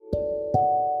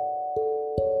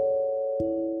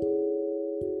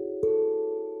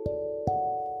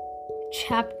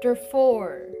Chapter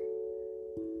 4.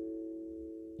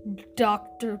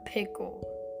 Dr. Pickle.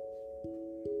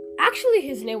 Actually,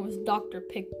 his name was Dr.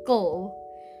 Pickle,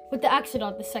 with the accent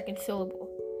on the second syllable.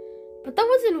 But that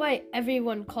wasn't why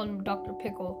everyone called him Dr.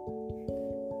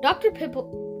 Pickle. Dr.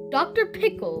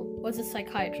 Pickle was a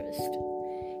psychiatrist.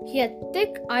 He had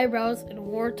thick eyebrows and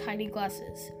wore tiny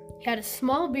glasses. He had a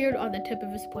small beard on the tip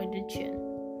of his pointed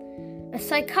chin. A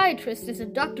psychiatrist is a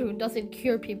doctor who doesn't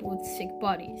cure people with sick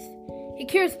bodies. He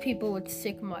cures people with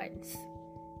sick minds.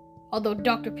 Although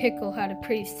Dr. Pickle had a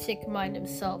pretty sick mind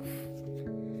himself.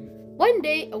 One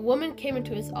day, a woman came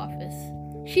into his office.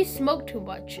 She smoked too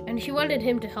much, and she wanted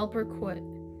him to help her quit.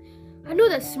 "I know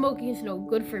that smoking is no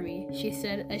good for me," she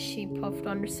said as she puffed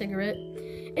on her cigarette.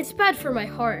 "It's bad for my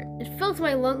heart. It fills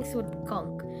my lungs with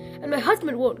gunk, and my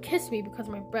husband won't kiss me because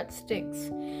my breath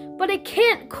stinks. But I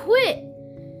can't quit!"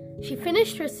 She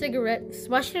finished her cigarette,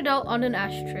 smashed it out on an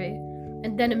ashtray,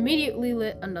 and then immediately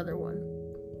lit another one.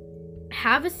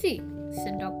 "Have a seat,"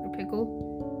 said Dr.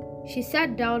 Pickle. She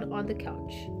sat down on the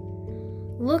couch.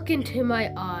 "Look into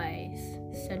my eyes,"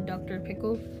 said Dr.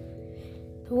 Pickle.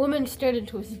 The woman stared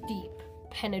into his deep,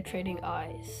 penetrating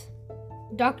eyes.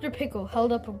 Dr. Pickle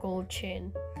held up a gold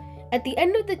chain. At the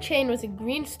end of the chain was a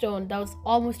green stone that was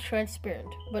almost transparent,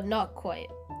 but not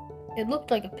quite. It looked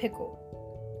like a pickle.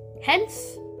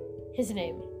 Hence, his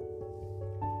name.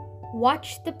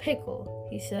 "Watch the pickle,"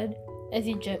 he said, as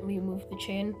he gently moved the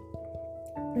chain.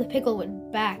 The pickle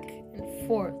went back and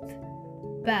forth,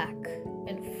 back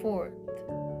and forth,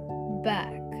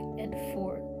 back and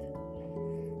forth.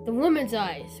 The woman's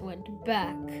eyes went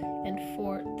back and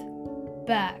forth,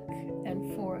 back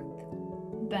and forth,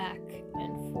 back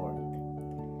and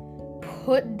forth.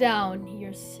 "Put down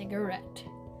your cigarette,"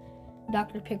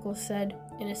 Dr. Pickle said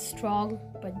in a strong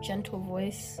but gentle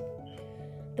voice.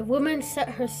 The woman set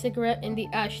her cigarette in the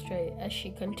ashtray as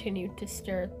she continued to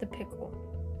stare at the pickle.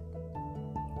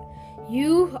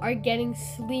 "You are getting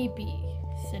sleepy,"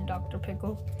 said Dr.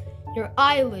 Pickle. "Your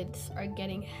eyelids are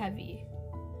getting heavy."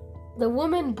 The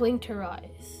woman blinked her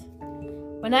eyes.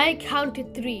 "When I count to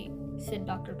 3, said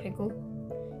Dr. Pickle,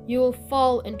 "you will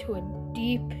fall into a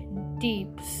deep,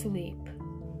 deep sleep.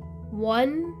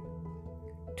 1,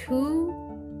 2,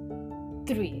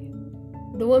 3.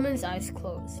 The woman's eyes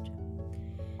closed.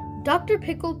 Dr.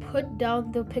 Pickle put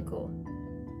down the pickle.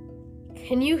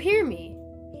 "Can you hear me?"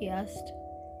 he asked.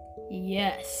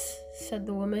 "Yes," said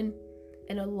the woman,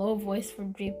 in a low voice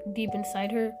from deep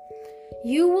inside her.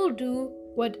 "You will do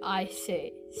what I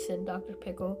say," said Dr.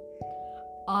 Pickle.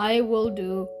 "I will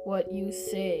do what you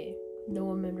say," the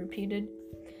woman repeated.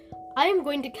 "I am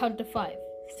going to count to 5,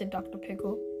 said Dr.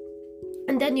 Pickle,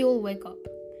 "and then you will wake up.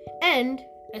 And,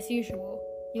 as usual,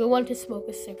 you'll want to smoke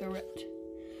a cigarette."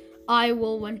 "I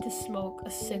will want to smoke a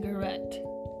cigarette,"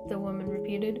 the woman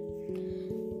repeated.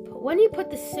 "But when you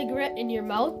put the cigarette in your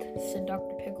mouth," said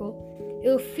Dr. Pickle,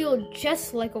 "it'll feel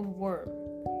just like a worm.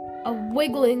 A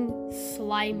wiggling,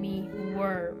 slimy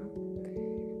worm."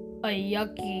 "A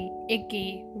yucky,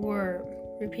 icky worm,"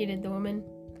 repeated the woman.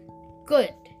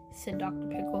 "Good," said Dr.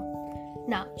 Pickle.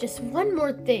 "Now, just one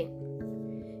more thing."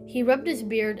 He rubbed his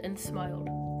beard and smiled.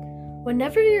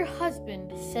 "Whenever your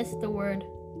husband says the word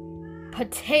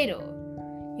potato,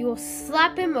 you will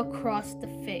slap him across the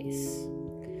face.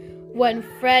 When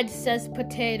Fred says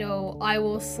potato, I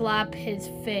will slap his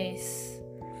face."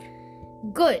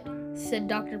 "Good," said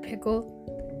Dr. Pickle.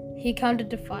 He counted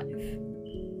to 5.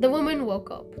 The woman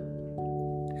woke up.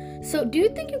 "So, do you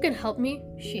think you can help me?"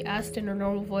 she asked in her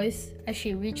normal voice as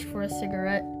she reached for a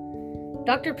cigarette.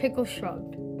 Dr. Pickle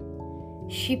shrugged.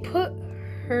 She put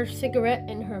her cigarette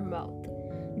in her mouth,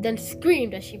 then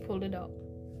screamed as she pulled it out.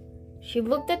 She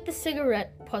looked at the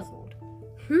cigarette, puzzled.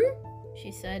 She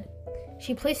said.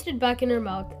 She placed it back in her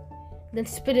mouth, then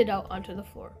spit it out onto the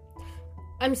floor.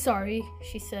 "I'm sorry,"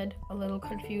 she said, a little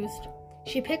confused.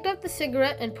 She picked up the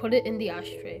cigarette and put it in the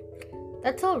ashtray.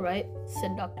 "That's all right,"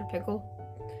 said Dr. Pickle.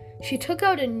 She took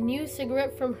out a new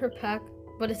cigarette from her pack,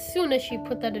 but as soon as she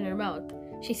put that in her mouth,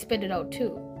 she spit it out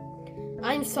too.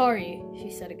 "I'm sorry,"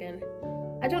 she said again.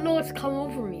 "I don't know what's come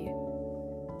over me."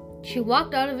 She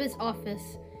walked out of his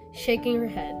office, shaking her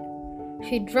head.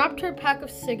 She dropped her pack of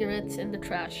cigarettes in the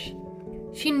trash.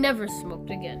 She never smoked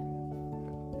again.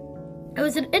 It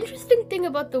was an interesting thing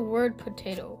about the word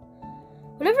potato.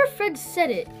 Whenever Fred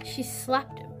said it, she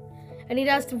slapped him. And he'd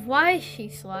ask her why she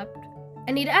slapped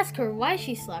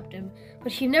him,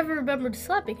 but she never remembered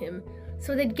slapping him,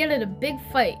 so they'd get in a big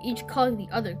fight, each calling the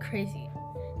other crazy.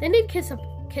 Then they'd kiss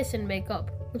and make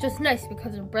up, which was nice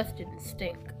because her breath didn't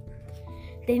stink.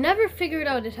 They never figured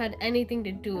out it had anything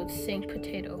to do with saying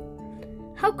potato.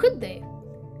 How could they?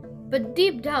 But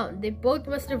deep down, they both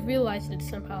must have realized it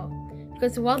somehow,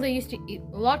 because while they used to eat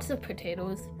lots of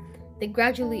potatoes, they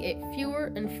gradually ate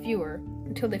fewer and fewer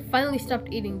until they finally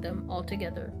stopped eating them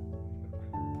altogether.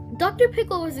 Dr.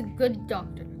 Pickle was a good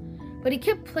doctor, but he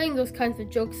kept playing those kinds of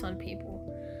jokes on people.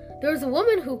 There was a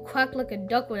woman who quacked like a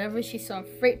duck whenever she saw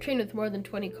a freight train with more than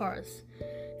 20 cars.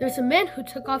 There was a man who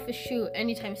took off his shoe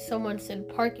anytime someone said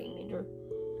parking meter.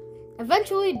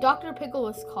 Eventually, Dr. Pickle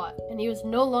was caught, and he was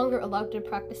no longer allowed to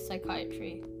practice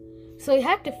psychiatry, so he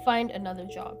had to find another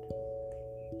job.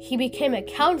 He became a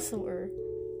counselor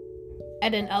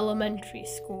at an elementary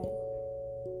school.